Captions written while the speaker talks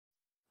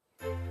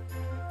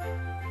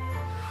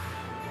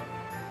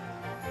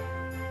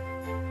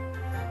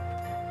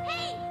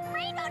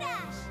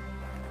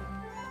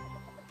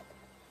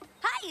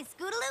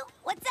Scootaloo.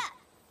 What's up?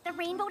 The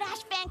Rainbow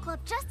Dash fan club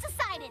just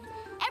decided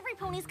every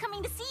pony's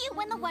coming to see you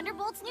when the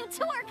Wonderbolt's new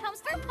tour comes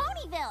through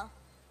Ponyville.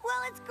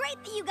 Well, it's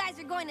great that you guys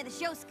are going to the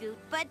show, Scoot,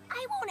 but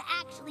I won't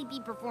actually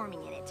be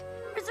performing in it.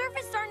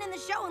 Reservists aren't in the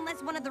show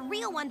unless one of the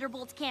real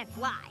Wonderbolts can't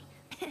fly.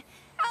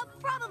 I'll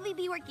probably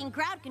be working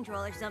crowd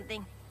control or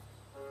something.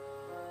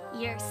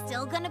 You're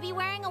still gonna be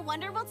wearing a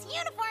Wonderbolt's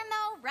uniform,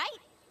 though, right?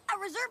 A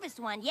reservist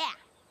one, yeah.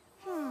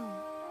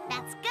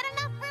 That's good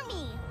enough for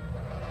me.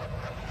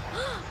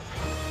 Whoa!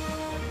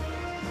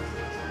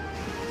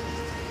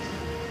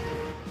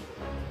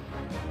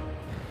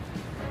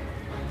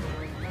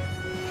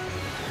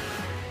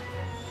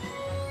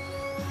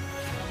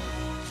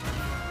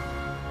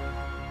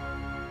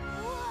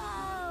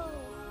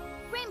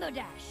 Rainbow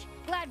Dash,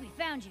 glad we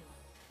found you.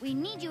 We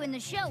need you in the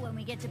show when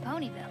we get to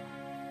Ponyville.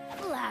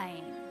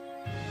 Flying.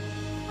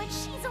 But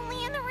she's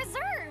only in the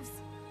reserves.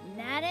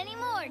 Not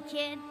anymore,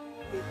 kid.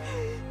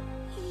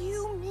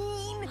 You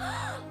mean...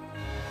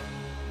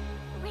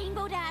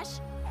 Rainbow Dash,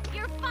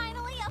 you're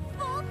finally a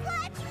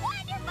full-fledged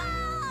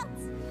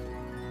Wonderbolt!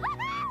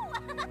 Woohoo!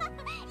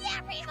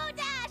 Yeah, Rainbow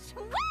Dash!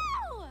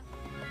 Woo!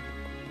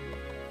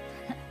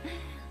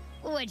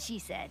 What she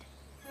said.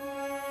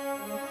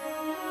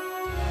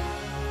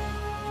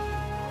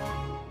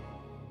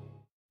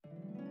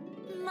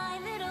 My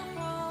little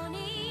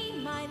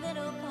pony, my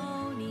little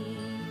pony.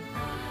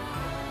 My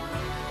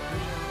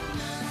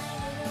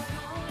little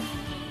pony.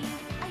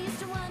 I used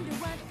to wonder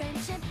what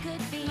friendship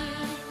could be. My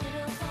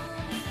little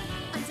pony.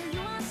 Until you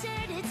all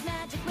shared its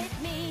magic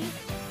with me.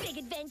 Big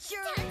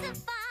adventure, Tons of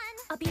fun!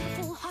 a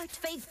beautiful heart,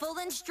 faithful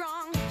and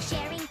strong.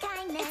 Sharing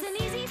kindness. It's an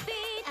easy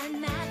feat,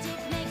 and magic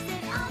makes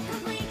it all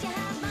complete. You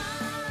have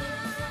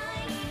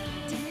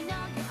mine. Do you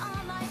know you're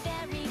all my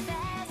very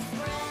best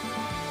friends?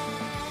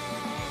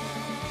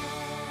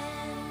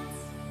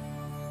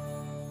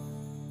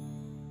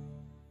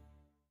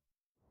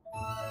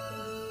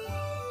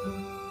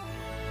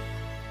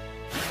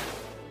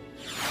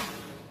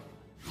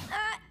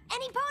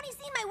 Any ponies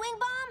see my wing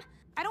bomb?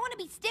 I don't want to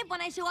be stiff when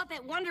I show up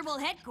at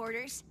Wonderbolt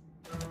headquarters.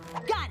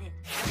 Got it.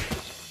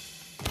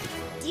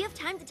 Do you have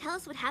time to tell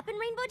us what happened,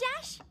 Rainbow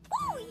Dash?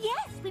 Oh,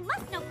 yes. We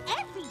must know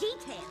every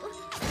detail.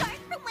 Start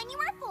from when you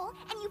were full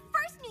and you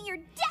first knew your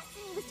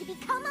destiny was to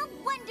become a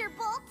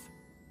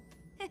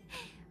Wonderbolt.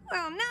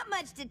 Well, not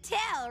much to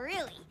tell,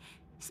 really.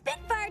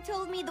 Spitfire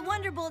told me the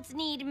Wonderbolts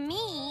need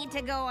me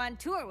to go on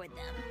tour with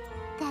them.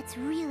 That's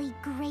really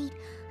great.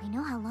 I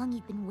know how long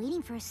you've been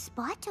waiting for a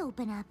spot to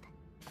open up.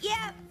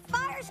 Yeah,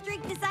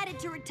 Firestreak decided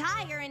to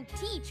retire and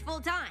teach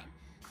full-time.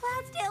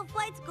 Cloudsdale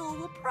Flight School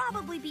will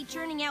probably be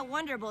churning out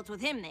Wonderbolts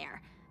with him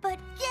there. But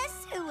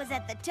guess who was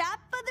at the top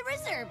of the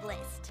reserve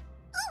list?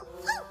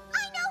 Ooh,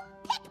 I know!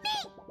 Pick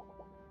me!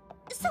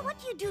 So what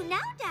do you do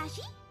now,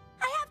 Dashie?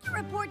 I have to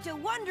report to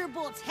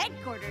Wonderbolt's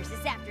headquarters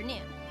this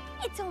afternoon.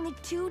 It's only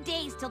 2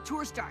 days till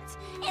tour starts,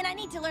 and I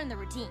need to learn the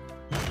routine.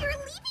 You're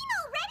leaving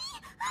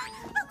already?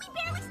 But we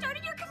barely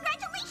started your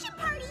congratulation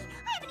party!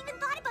 I haven't even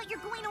thought about your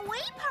going away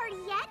party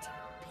yet!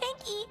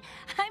 Pinky,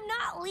 I'm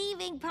not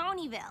leaving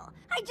Ponyville.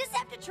 I just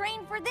have to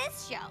train for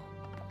this show.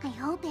 I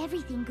hope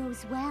everything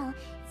goes well.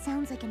 It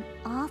sounds like an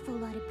awful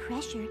lot of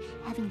pressure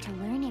having to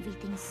learn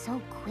everything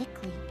so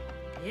quickly.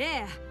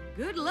 Yeah,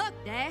 good luck,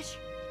 Dash.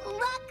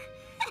 Luck?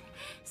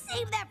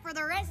 Save that for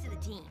the rest of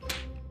the team.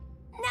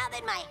 Now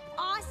that my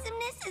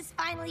awesomeness has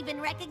finally been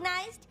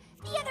recognized,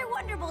 the other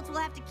Wonderbolts will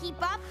have to keep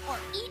up or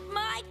eat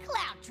my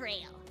clout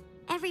trail.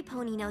 Every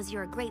pony knows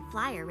you're a great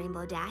flyer,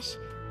 Rainbow Dash,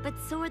 but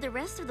so are the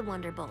rest of the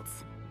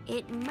Wonderbolts.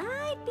 It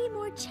might be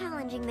more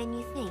challenging than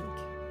you think.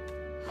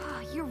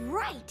 You're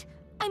right.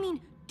 I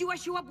mean, do I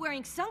show up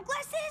wearing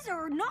sunglasses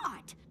or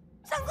not?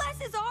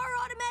 Sunglasses are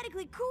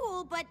automatically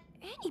cool, but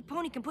any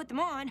pony can put them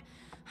on.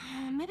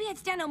 Maybe I'd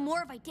stand out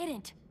more if I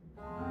didn't.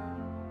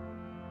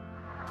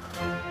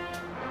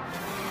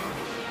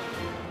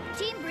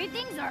 Team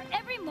briefings are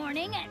every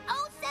morning at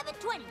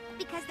 0720,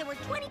 because there were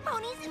 20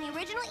 ponies in the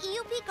original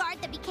EUP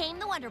guard that became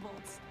the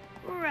Wonderbolts.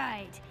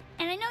 Right.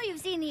 And I know you've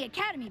seen the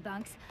Academy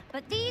bunks,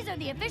 but these are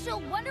the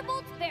official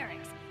Wonderbolts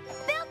barracks.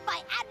 Built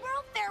by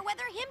Admiral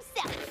Fairweather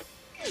himself.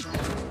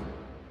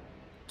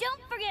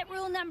 Don't forget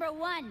rule number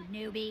 1,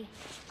 newbie.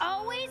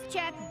 Always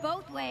check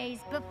both ways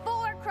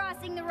before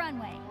crossing the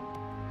runway.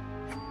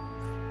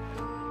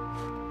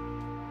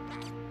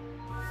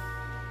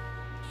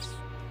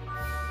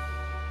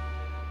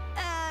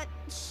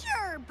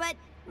 Sure, but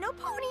no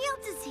pony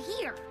else is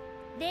here.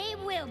 They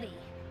will be.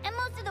 And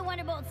most of the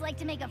Wonderbolts like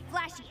to make a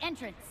flashy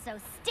entrance, so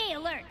stay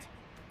alert.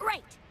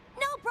 Right,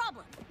 no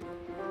problem.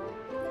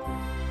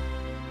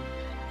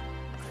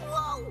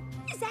 Whoa,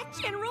 is that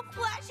General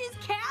Flash's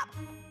cap?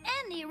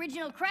 And the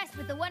original crest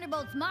with the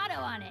Wonderbolts motto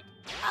on it.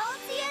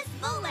 Altius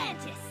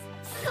Volantis,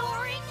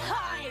 soaring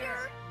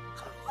higher.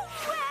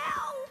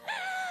 Wow!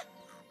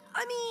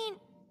 I mean,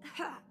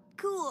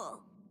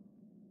 cool.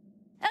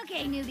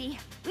 Okay, newbie.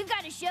 We've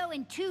got a show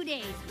in 2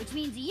 days, which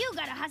means you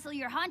gotta hustle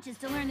your haunches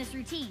to learn this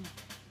routine.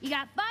 You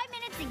got 5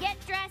 minutes to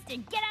get dressed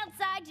and get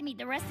outside to meet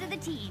the rest of the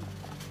team.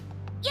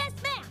 Yes,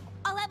 ma'am.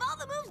 I'll have all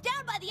the moves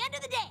down by the end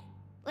of the day.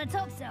 Let's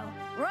hope so.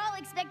 We're all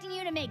expecting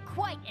you to make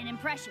quite an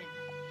impression.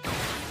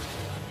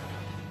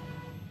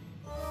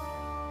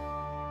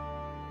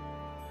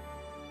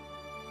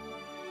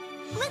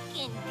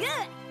 Looking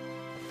good.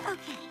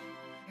 Okay,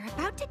 you're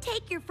about to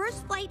take your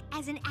first flight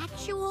as an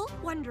actual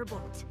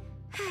Wonderbolt.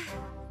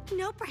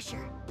 No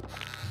pressure.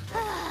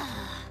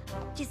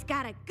 Just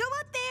gotta go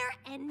out there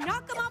and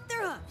knock them off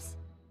their hooves.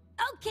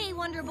 Okay,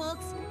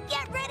 Wonderbolts,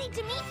 get ready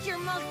to meet your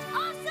most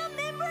awesome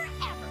member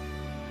ever.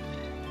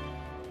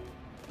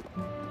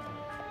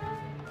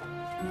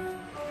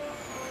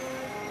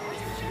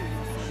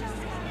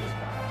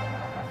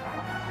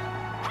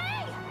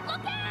 Hey,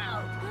 look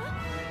out!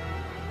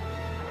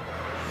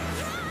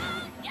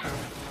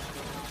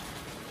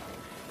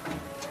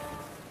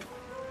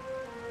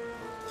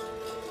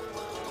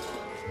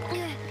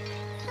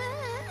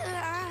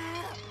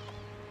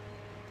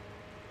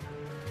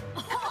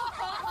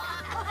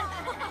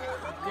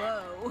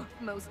 Whoa,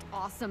 most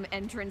awesome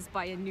entrance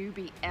by a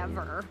newbie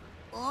ever.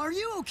 Are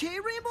you okay,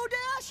 Rainbow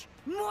Dash?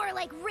 More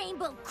like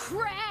Rainbow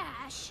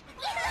Crash.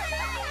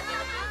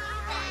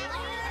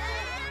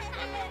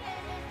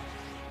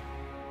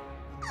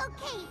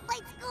 Okay,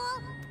 Flight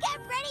School, get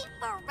ready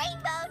for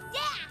Rainbow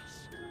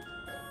Dash!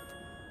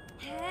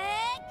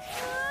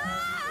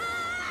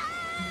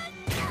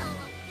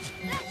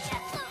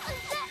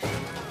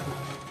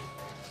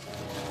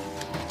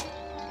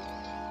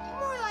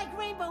 More like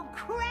Rainbow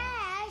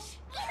Crash.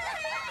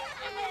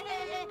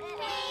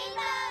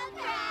 Rainbow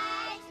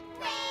Crash!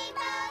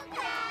 Rainbow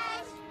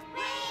Crash!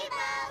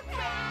 Rainbow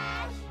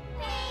Crash!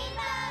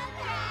 Rainbow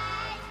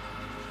Crash!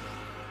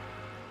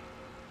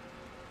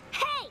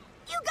 Hey,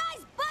 you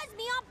guys buzzed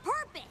me on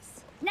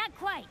purpose. Not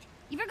quite.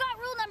 You forgot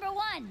rule number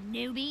 1,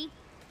 newbie.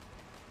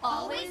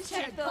 Always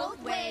check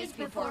both ways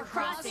before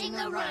crossing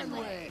the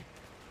runway.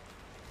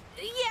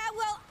 Yeah,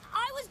 well,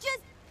 I was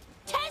just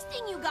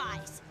testing you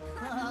guys.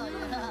 All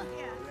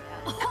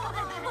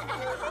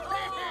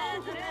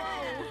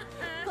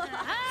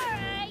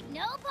right,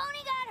 no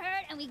pony got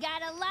hurt, and we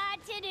got a lot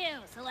to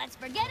do. So let's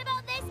forget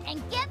about this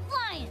and get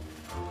flying.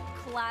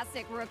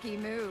 Classic rookie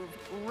move,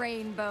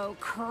 Rainbow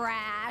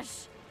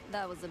Crash.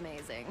 That was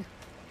amazing.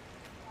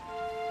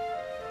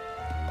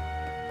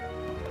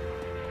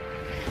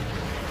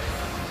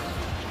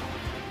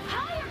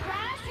 Higher,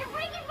 Crash! You're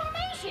breaking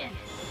formation!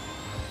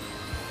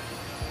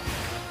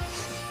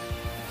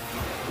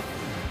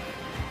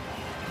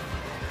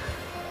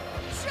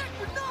 Check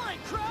for 9,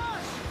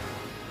 Crash!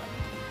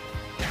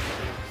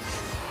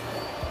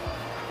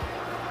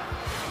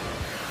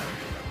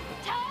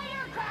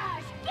 Tire,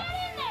 Crash! Get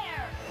in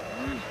there!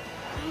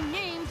 My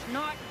name's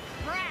not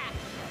Crash.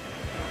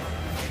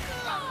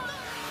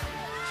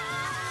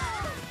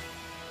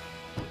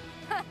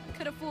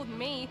 Could have fooled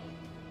me.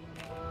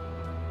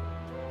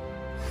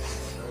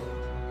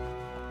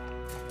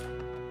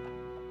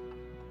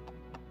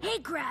 Hey,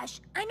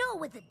 Crash. I know it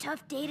was a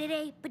tough day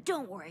today, but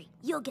don't worry.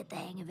 You'll get the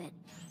hang of it.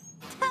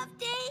 Tough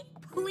day?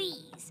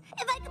 Please.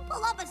 If I can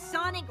pull off a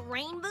sonic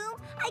rain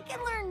boom, I can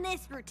learn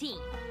this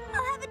routine.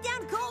 I'll have it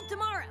down cold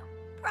tomorrow.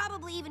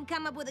 Probably even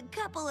come up with a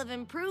couple of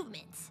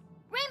improvements.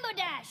 Rainbow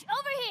Dash,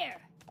 over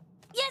here!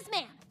 Yes,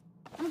 ma'am.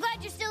 I'm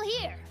glad you're still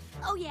here.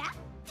 Oh, yeah?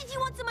 Did you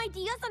want some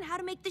ideas on how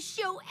to make the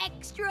show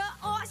extra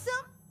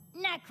awesome?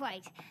 Not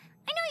quite.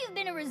 I know you've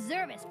been a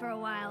reservist for a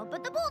while,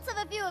 but the Bolts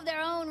have a few of their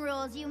own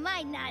rules you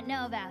might not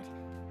know about.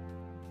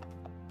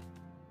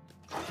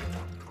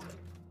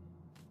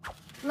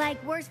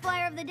 Like worst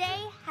flyer of the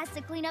day has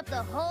to clean up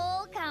the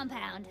whole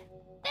compound.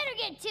 Better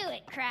get to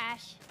it,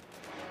 Crash.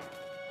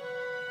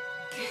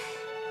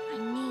 My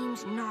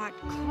name's not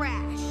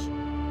Crash.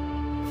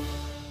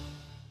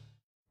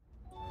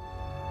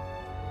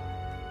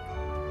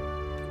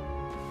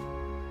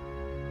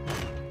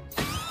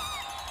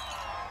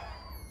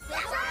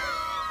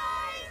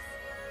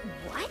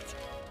 What?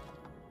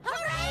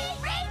 Hooray!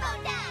 Rainbow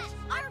Dash!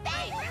 Our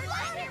favorite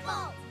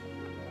Wonderbolt!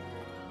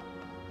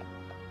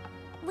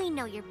 We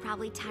know you're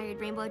probably tired,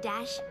 Rainbow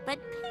Dash, but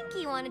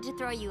Pinky wanted to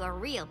throw you a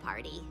real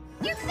party.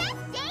 Your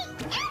best day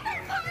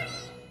ever party!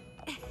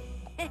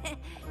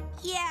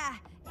 Yeah,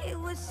 it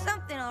was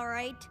something, all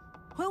right.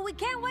 Well, we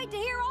can't wait to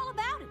hear all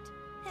about it.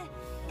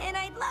 And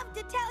I'd love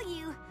to tell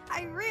you,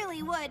 I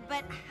really would,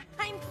 but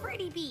I'm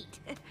pretty beat.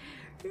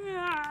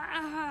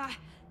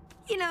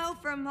 You know,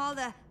 from all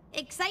the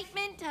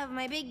excitement of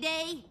my big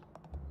day.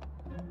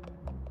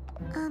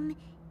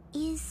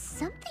 Is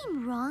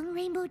something wrong,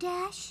 Rainbow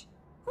Dash?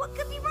 What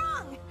could be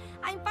wrong?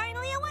 I'm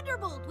finally a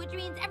Wonderbolt, which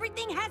means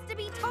everything has to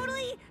be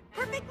totally,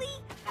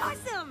 perfectly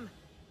awesome.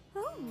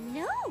 Oh,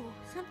 no.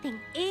 Something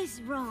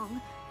is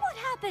wrong. What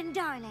happened,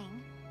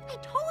 darling? I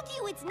told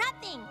you it's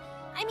nothing.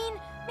 I mean,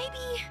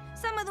 maybe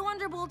some of the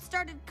Wonderbolts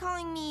started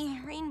calling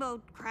me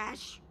Rainbow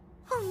Crash.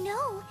 Oh,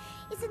 no.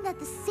 Isn't that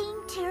the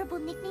same terrible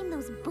nickname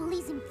those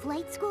bullies in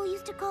flight school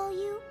used to call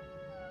you?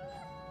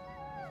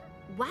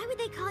 Why would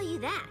they call you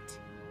that?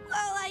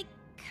 Well, I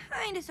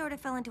kinda sorta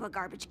fell into a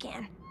garbage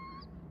can.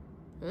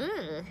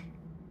 Ugh.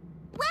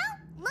 Well,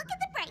 look at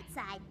the bright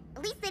side.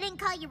 At least they didn't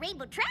call you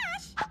Rainbow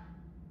Trash.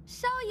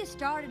 So you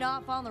started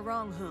off on the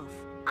wrong hoof.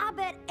 I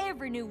bet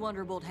every new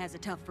Wonderbolt has a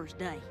tough first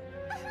day.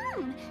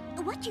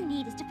 What you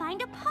need is to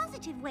find a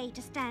positive way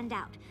to stand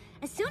out.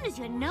 As soon as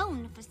you're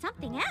known for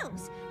something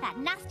else, that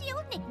nasty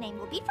old nickname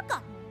will be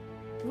forgotten.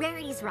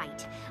 Rarity's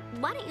right.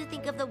 Why don't you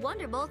think of the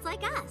Wonderbolts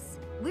like us?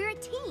 We're a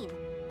team,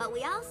 but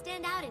we all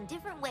stand out in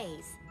different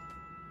ways.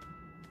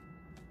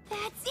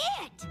 That's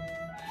it!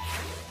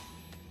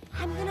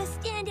 I'm gonna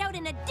stand out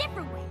in a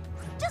different way,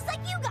 just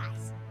like you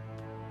guys.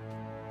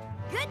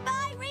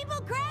 Goodbye, Rainbow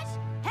Crash!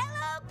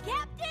 Hello,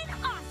 Captain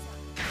Awesome!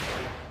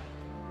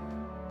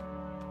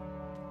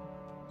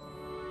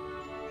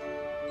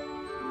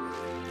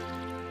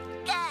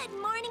 Good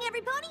morning,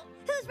 everybody!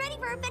 Who's ready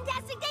for a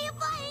fantastic day of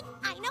flying?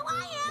 I know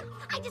I am!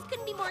 I just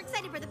couldn't be more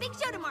excited for the big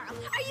show tomorrow.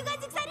 Are you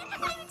guys excited?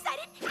 Am I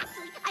excited?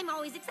 Actually, I'm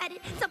always excited.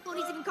 Some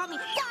ponies even call me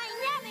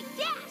Dynamic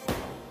Dash!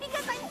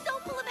 Because I'm so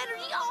full of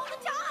energy all the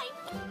time!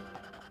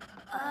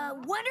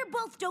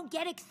 Wonderbolts don't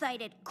get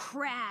excited,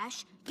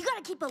 Crash. You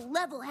gotta keep a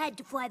level head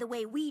to fly the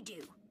way we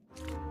do.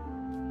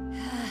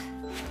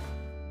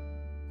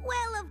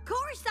 Well, of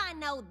course I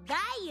know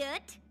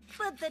that.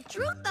 But the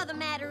truth of the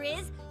matter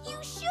is, you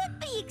should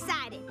be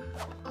excited.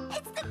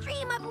 It's the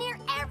dream of near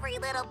every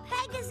little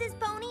Pegasus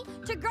pony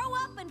to grow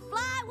up and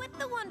fly with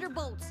the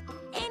Wonderbolts.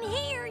 And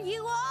here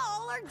you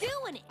all are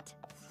doing it.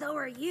 So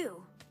are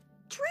you.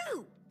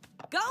 True.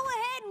 Go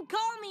ahead and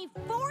call me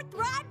Fourth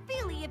Ride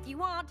Philly if you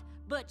want,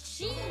 but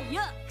she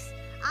yucks.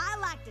 I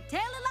like to tell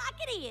it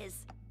like it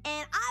is.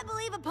 And I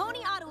believe a pony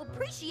ought to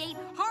appreciate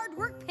hard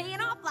work paying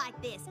off like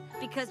this,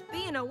 because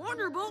being a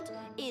Wonderbolt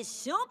is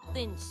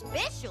something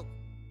special.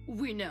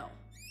 We know.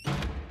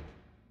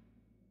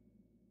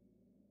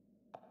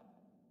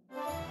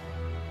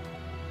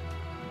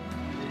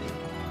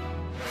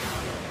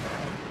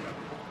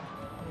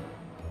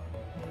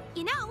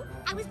 You know,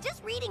 I was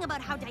just reading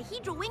about how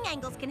dihedral wing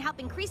angles can help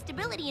increase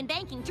stability in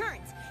banking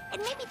turns. It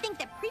made me think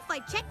that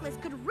pre-flight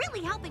checklists could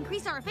really help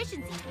increase our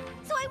efficiency.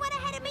 So I went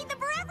ahead and made them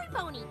for every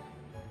pony.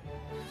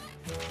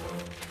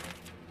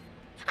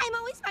 I'm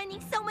always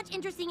finding so much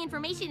interesting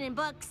information in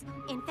books.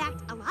 In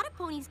fact, a lot of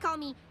ponies call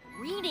me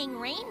Reading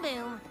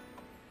Rainbow.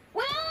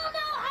 We all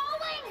know how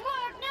wings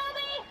work,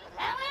 Newbie!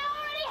 And we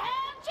already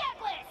have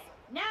checklists!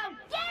 Now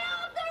get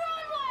off the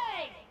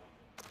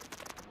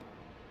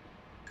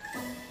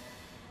runway!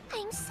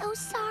 I'm so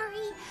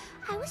sorry.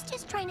 I was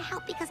just trying to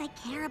help because I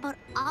care about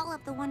all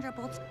of the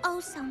Wonderbolts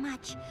oh so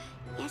much.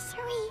 Yes,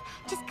 sirree.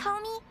 Just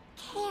call me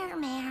Care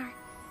Mare.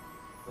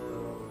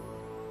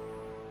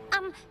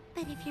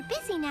 But if you're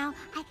busy now,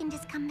 I can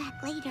just come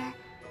back later.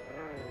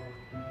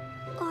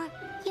 Or,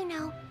 you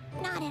know,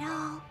 not at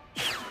all.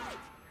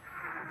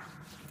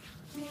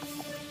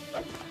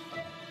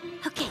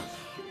 Okay.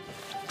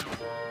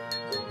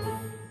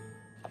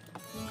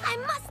 I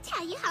must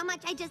tell you how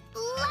much I just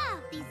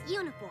love these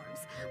uniforms.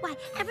 Why,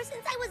 ever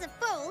since I was a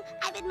foal,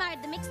 I've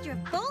admired the mixture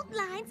of bold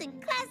lines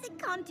and classic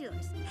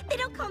contours. They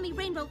don't call me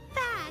Rainbow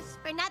Fash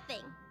for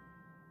nothing.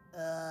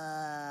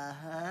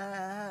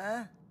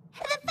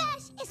 The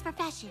fash is for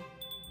fashion.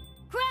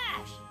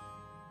 Crash!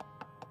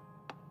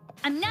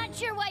 I'm not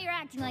sure why you're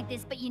acting like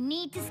this, but you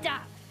need to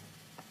stop.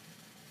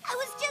 I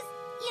was just,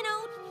 you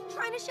know,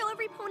 trying to show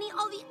every pony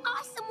all the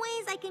awesome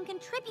ways I can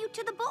contribute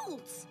to the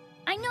bolts.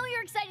 I know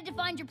you're excited to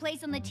find your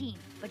place on the team,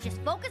 but just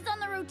focus on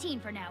the routine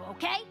for now,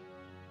 okay?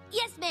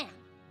 Yes, ma'am.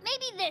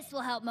 Maybe this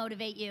will help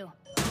motivate you.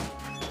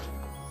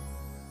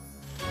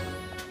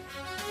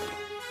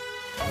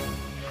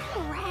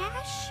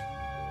 Crash?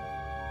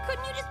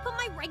 Couldn't you just put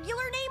my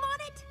regular name on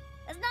it?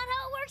 That's not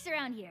how it works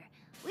around here.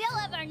 We all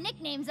have our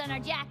nicknames on our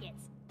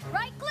jackets.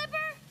 Right,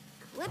 Clipper?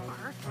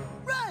 Clipper?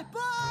 Right,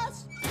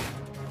 boss!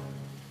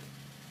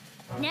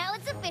 Now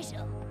it's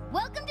official.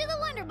 Welcome to the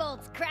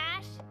Wonderbolts,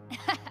 Crash.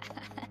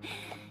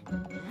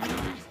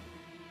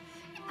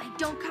 If I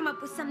don't come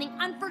up with something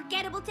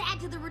unforgettable to add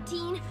to the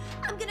routine,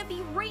 I'm gonna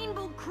be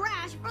Rainbow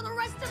Crash for the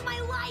rest of my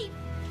life.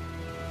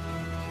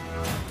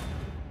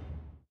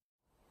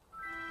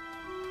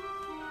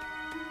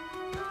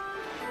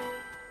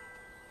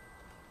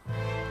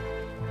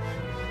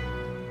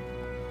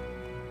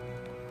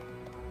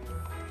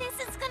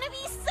 This is gonna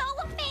be so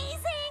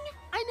amazing!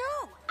 I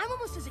know! I'm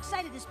almost as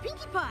excited as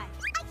Pinkie Pie.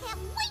 I can't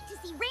wait to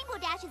see Rainbow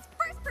Dash's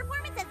first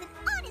performance as an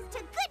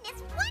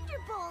honest-to-goodness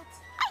Wonderbolt.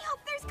 I hope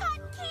there's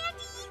cotton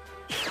candy!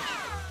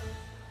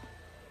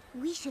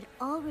 We should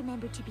all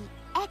remember to be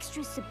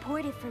extra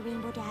supportive for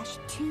Rainbow Dash,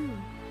 too.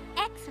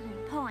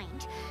 Excellent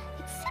point.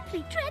 It's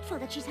simply dreadful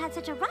that she's had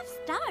such a rough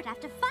start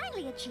after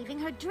finally achieving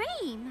her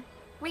dream.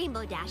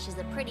 Rainbow Dash is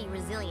a pretty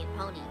resilient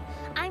pony.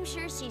 I'm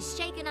sure she's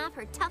shaken off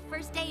her tough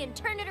first day and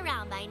turned it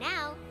around by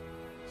now.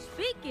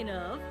 Speaking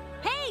of,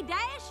 hey,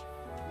 Dash!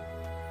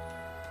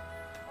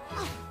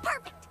 Oh,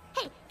 perfect.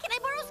 Hey, can I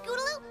borrow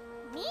Scootaloo?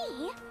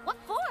 Me? What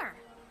for?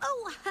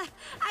 Oh,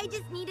 I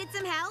just needed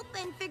some help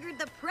and figured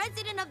the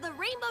president of the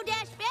Rainbow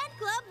Dash fan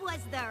club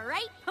was the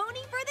right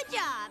pony for the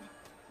job.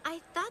 I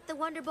thought the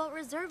Wonderbolt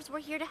reserves were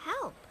here to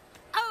help.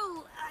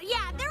 Oh,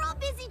 yeah, they're all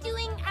busy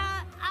doing,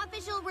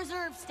 official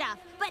reserve stuff.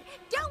 But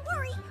don't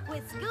worry,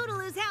 with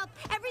Scootaloo's help,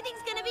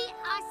 everything's gonna be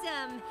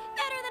Awesome!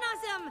 Better than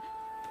awesome!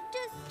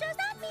 Does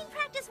that mean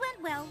practice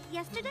went well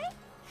yesterday?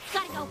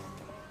 Gotta go.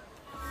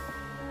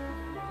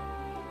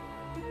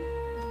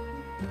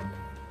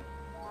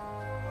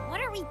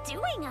 What are we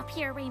doing up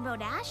here, Rainbow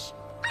Dash?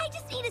 I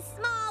just need a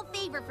small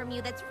favor from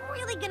you that's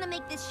really gonna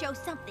make this show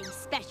something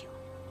special.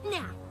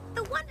 Now,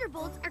 the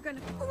Wonderbolts are gonna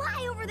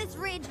fly over this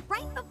ridge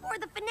right before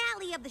the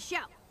finale of the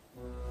show.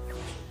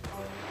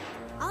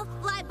 I'll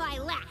fly by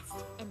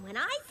last, and when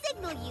I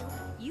signal you,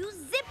 you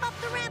zip up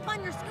the ramp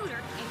on your scooter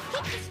and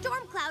kick the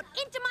storm cloud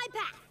into my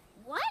path.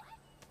 What?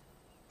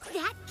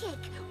 That kick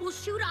will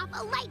shoot off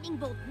a lightning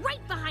bolt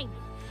right behind me,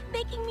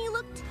 making me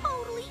look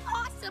totally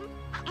awesome.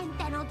 And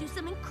then I'll do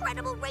some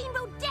incredible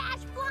rainbow dash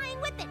flying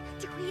with it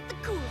to create the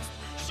coolest,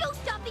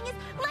 show-stoppingest,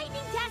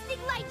 lightning-tastic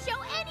light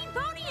show any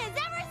pony has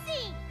ever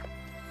seen.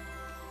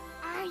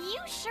 Are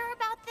you sure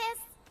about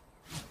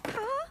this?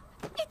 Huh?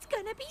 It's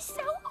gonna be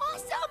so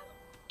awesome!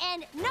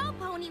 And no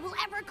pony will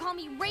ever call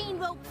me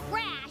Rainbow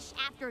Crash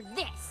after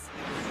this.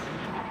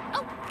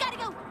 Oh, gotta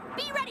go.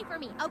 Be ready for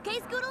me, okay,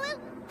 Scootaloo?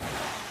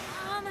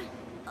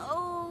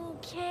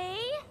 Okay.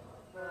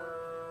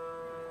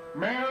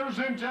 Mares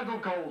and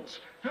gentlecolts,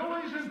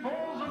 fillies and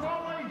foals of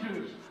all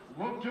ages,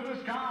 look to the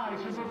skies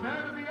and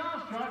prepare to be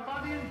awestruck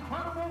by the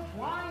incredible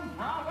flying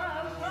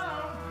prowess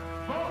of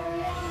the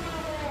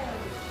Wonderbolts!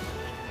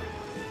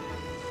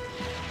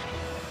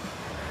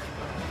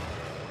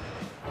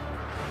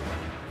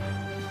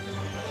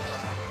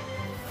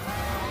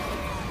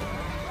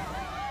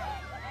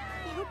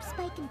 I hope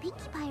Spike and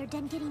Pinkie Pie are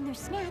done getting their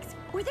snacks,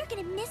 or they're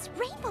gonna miss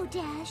Rainbow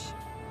Dash.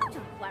 Oh,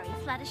 don't worry,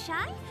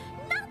 Fluttershy.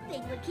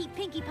 Nothing would keep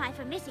Pinkie Pie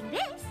from missing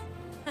this.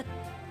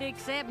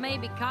 Except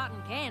maybe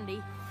cotton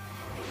candy.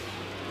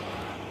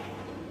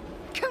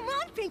 Come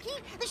on,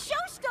 Pinkie! The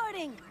show's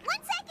starting! 1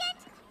 second!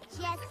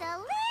 Just a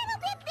little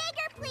bit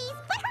bigger, please.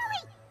 But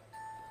hurry!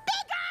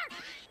 Bigger!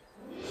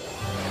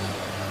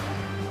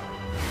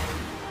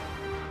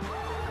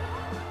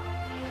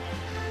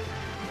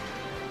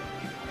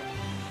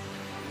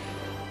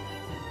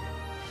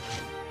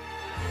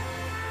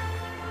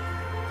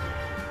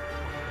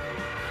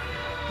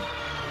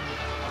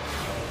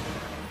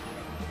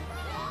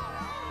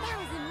 That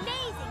was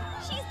amazing.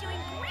 She's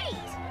doing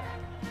great.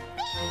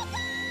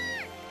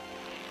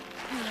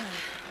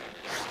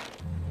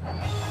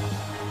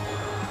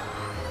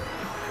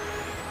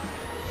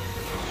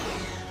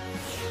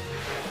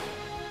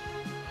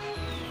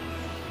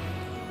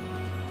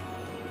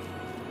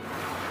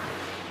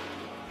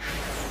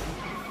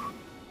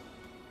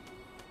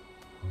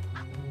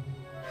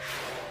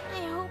 I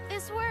hope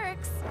this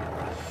works.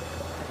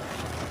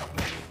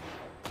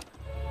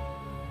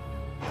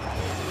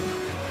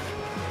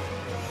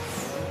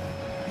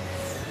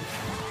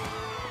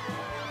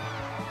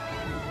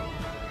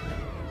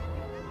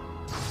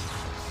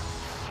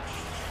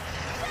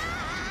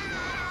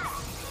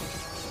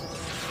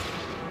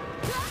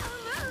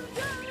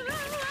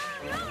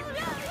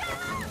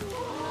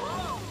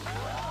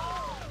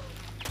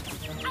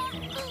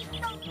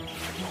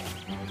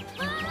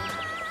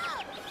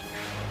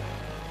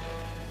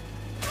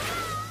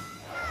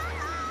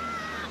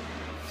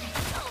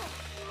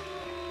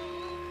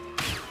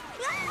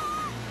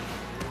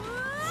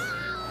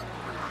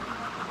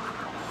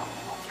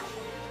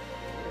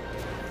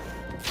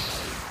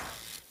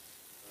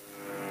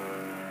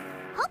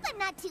 Hope I'm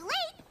not too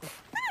late.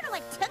 I don't know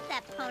what took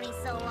that pony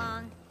so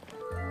long.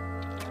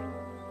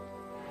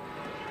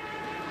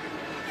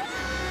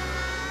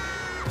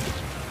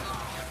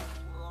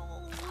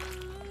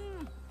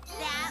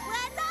 That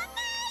was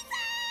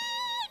amazing!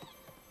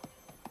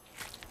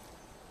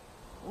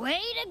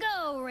 Way to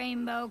go,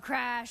 Rainbow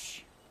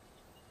Crash.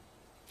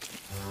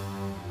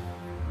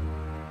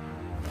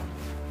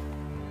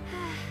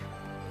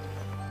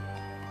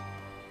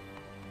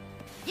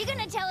 You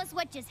gonna tell us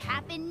what just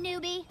happened,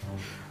 Newbie?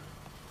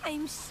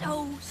 I'm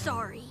so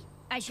sorry.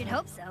 I should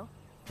hope so.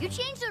 You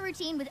changed the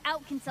routine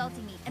without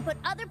consulting me and put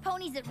other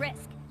ponies at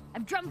risk.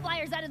 I've drummed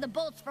flyers out of the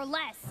bolts for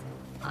less.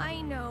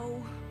 I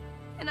know.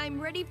 And I'm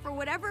ready for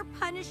whatever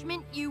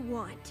punishment you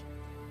want.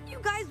 You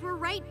guys were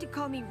right to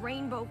call me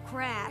Rainbow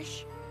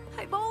Crash.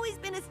 I've always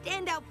been a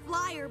standout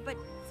flyer, but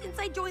since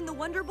I joined the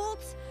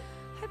Wonderbolts,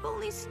 I've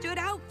only stood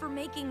out for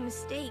making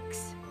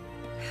mistakes.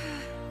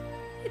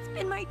 It's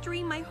been my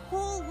dream my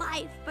whole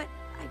life, but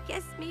I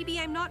guess maybe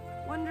I'm not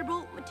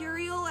Wonderbolt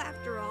material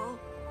after all.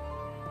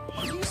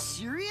 Are you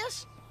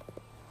serious?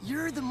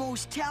 You're the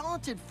most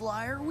talented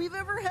flyer we've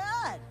ever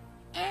had.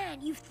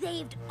 And you've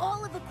saved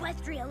all of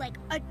Equestria like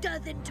a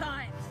dozen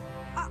times.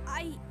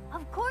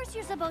 Of course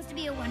you're supposed to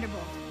be a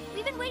Wonderbolt.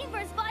 We've been waiting for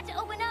a spot to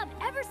open up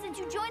ever since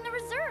you joined the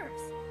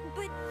reserves.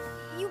 But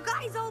you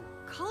guys all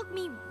called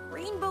me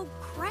Rainbow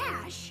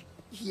Crash.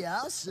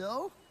 Yeah,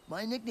 so?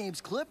 My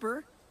nickname's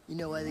Clipper. You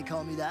know why they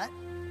call me that?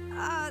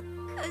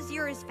 'Cause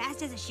you're as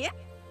fast as a ship?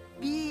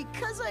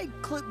 Because I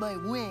clipped my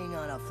wing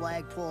on a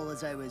flagpole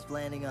as I was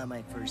landing on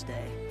my first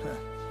day.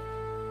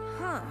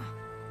 Huh.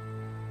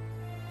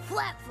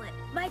 Flat flip.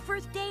 My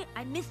first day,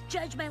 I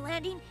misjudged my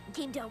landing and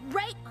came down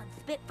right on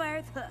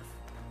Spitfire's hoof.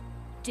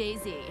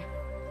 Daisy.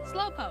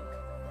 Slowpoke.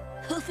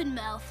 Hoof and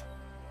mouth.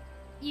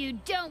 You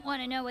don't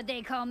want to know what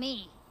they call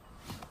me.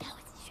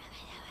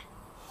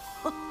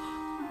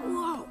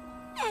 Whoa,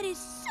 that is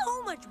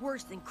so much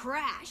worse than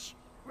Crash.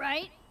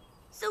 Right?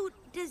 So,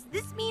 does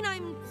this mean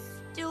I'm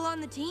still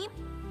on the team?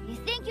 You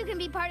think you can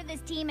be part of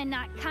this team and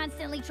not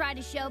constantly try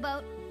to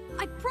showboat?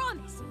 I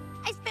promise.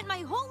 I spent my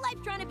whole life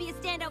trying to be a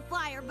standout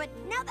flyer, but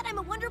now that I'm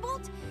a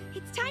Wonderbolt,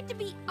 it's time to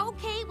be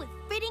okay with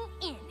fitting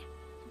in.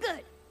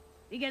 Good.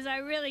 Because I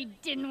really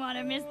didn't want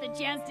to miss the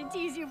chance to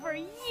tease you for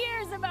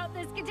years about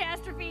this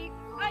catastrophe.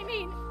 I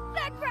mean,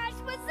 that crash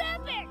was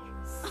epic!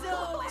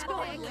 So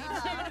epic.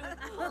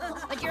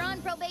 But you're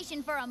on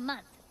probation for a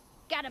month.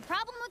 Got a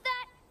problem with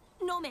that?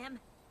 No, ma'am.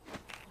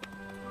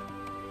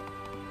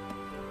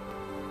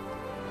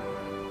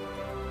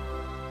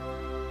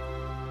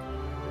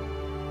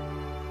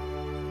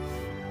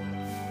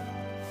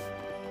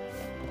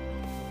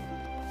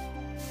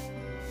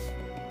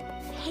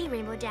 Hey,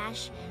 Rainbow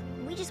Dash.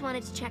 We just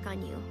wanted to check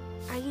on you.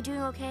 Are you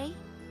doing okay?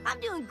 I'm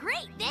doing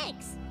great,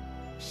 thanks.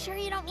 Sure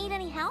you don't need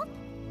any help?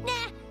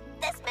 Nah,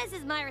 this mess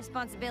is my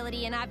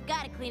responsibility, and I've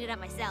got to clean it up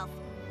myself.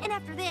 And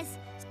after this,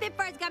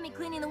 Spitfire's got me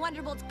cleaning the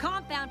Wonderbolt's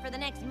compound for the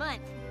next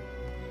month.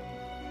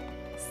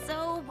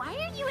 So why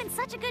are you in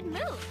such a good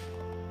mood?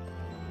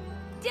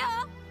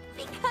 Duh!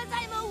 Because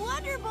I'm a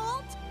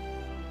Wonderbolt!